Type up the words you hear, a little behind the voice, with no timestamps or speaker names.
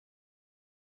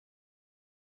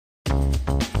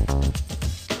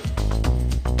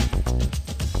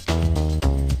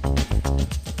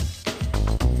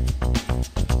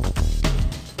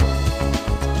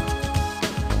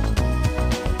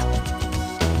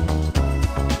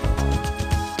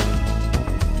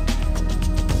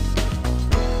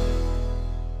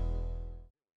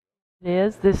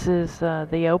is. This is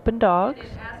the open dogs.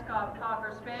 ASCOB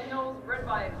Cocker Spaniels, bred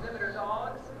by exhibitor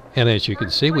dogs. And as you can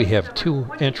see, we have 2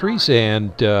 entries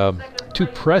and 2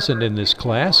 present in this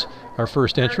class. Our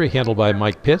first entry, handled by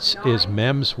Mike Pitts, is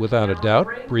Mems Without a Doubt,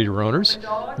 breeder owners,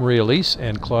 Marie-Elise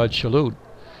and Claude Chalut.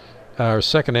 Our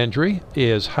second entry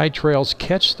is High Trails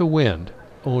Catch the Wind,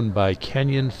 owned by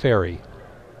Canyon Ferry.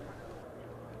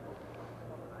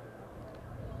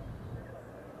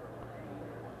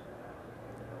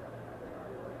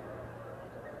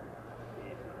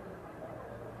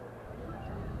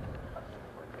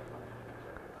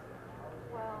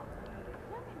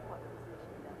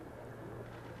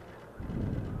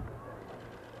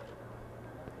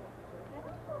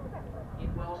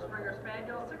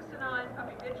 Spaniel 6 to 9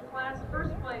 puppy bitch class,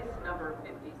 first place number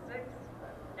 56.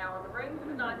 Now on the ring for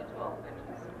the 9 to 12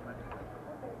 bitches.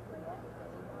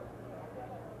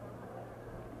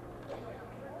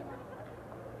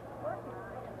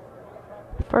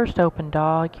 The first open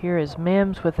dog here is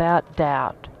Mems Without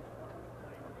Doubt.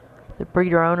 The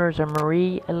breeder owners are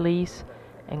Marie-Elise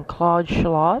and Claude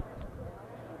Chalut,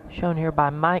 shown here by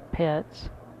Mike Pitts,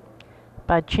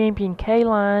 by Champion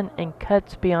K-Line and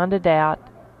Cuts Beyond a Doubt,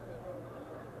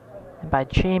 and by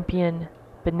Champion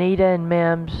Benita and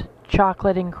Mems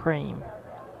Chocolate and Cream.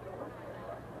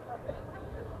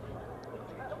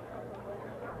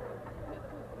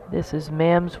 This is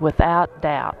Mems Without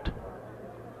Doubt.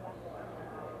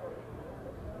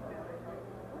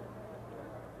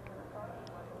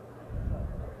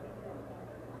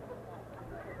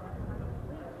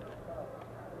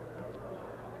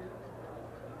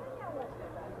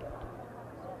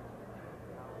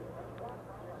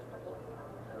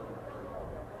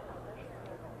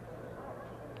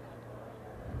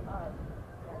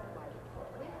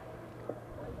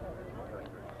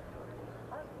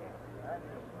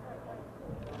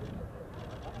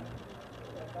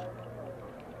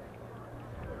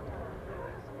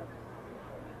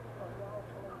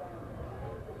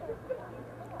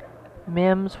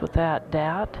 Mems Without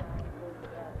Doubt,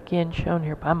 again shown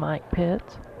here by Mike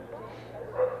Pitts.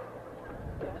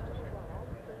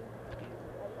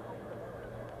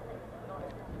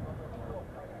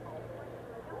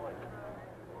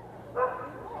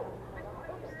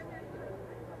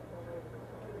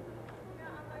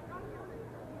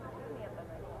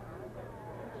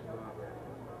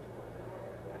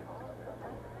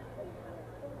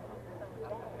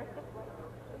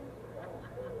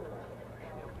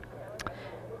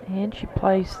 And she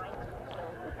placed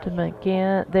them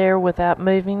again there without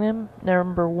moving them.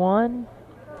 Number 1,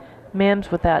 Mems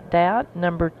Without Doubt.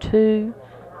 Number 2,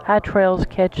 High Trails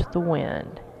Catch the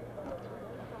Wind.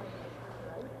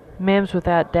 Mems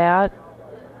Without Doubt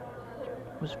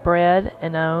was bred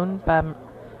and owned by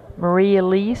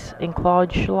Marie-Elise and Claude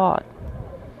Chalut.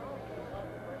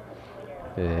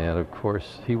 And of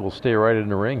course, he will stay right in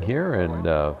the ring here and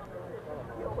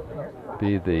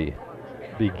be the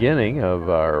beginning of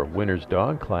our winner's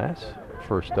dog class,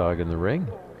 first dog in the ring.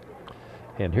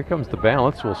 And here comes the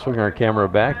balance. We'll swing our camera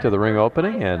back to the ring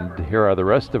opening, and here are the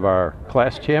rest of our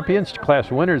class champions, class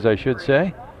winners I should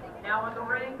say. Now in the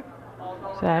ring.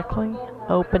 Exactly.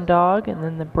 Open dog and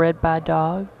then the bred by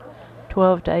dog,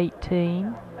 12 to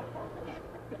 18.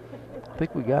 I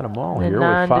think we got them all The here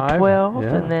 9 with 5. to 12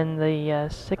 Yeah. and then the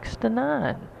 6 to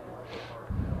 9.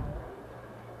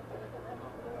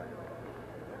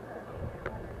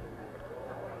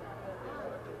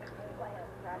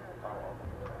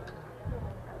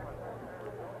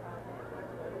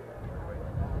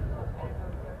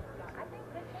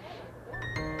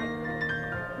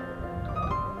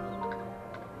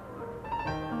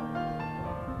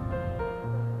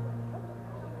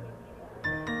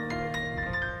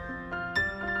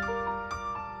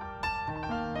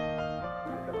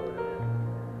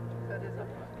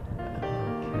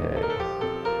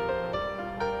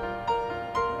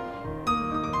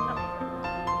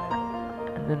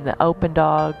 And the open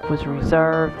dog was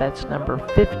reserved. That's number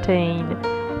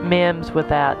 15, Mems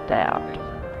Without Doubt.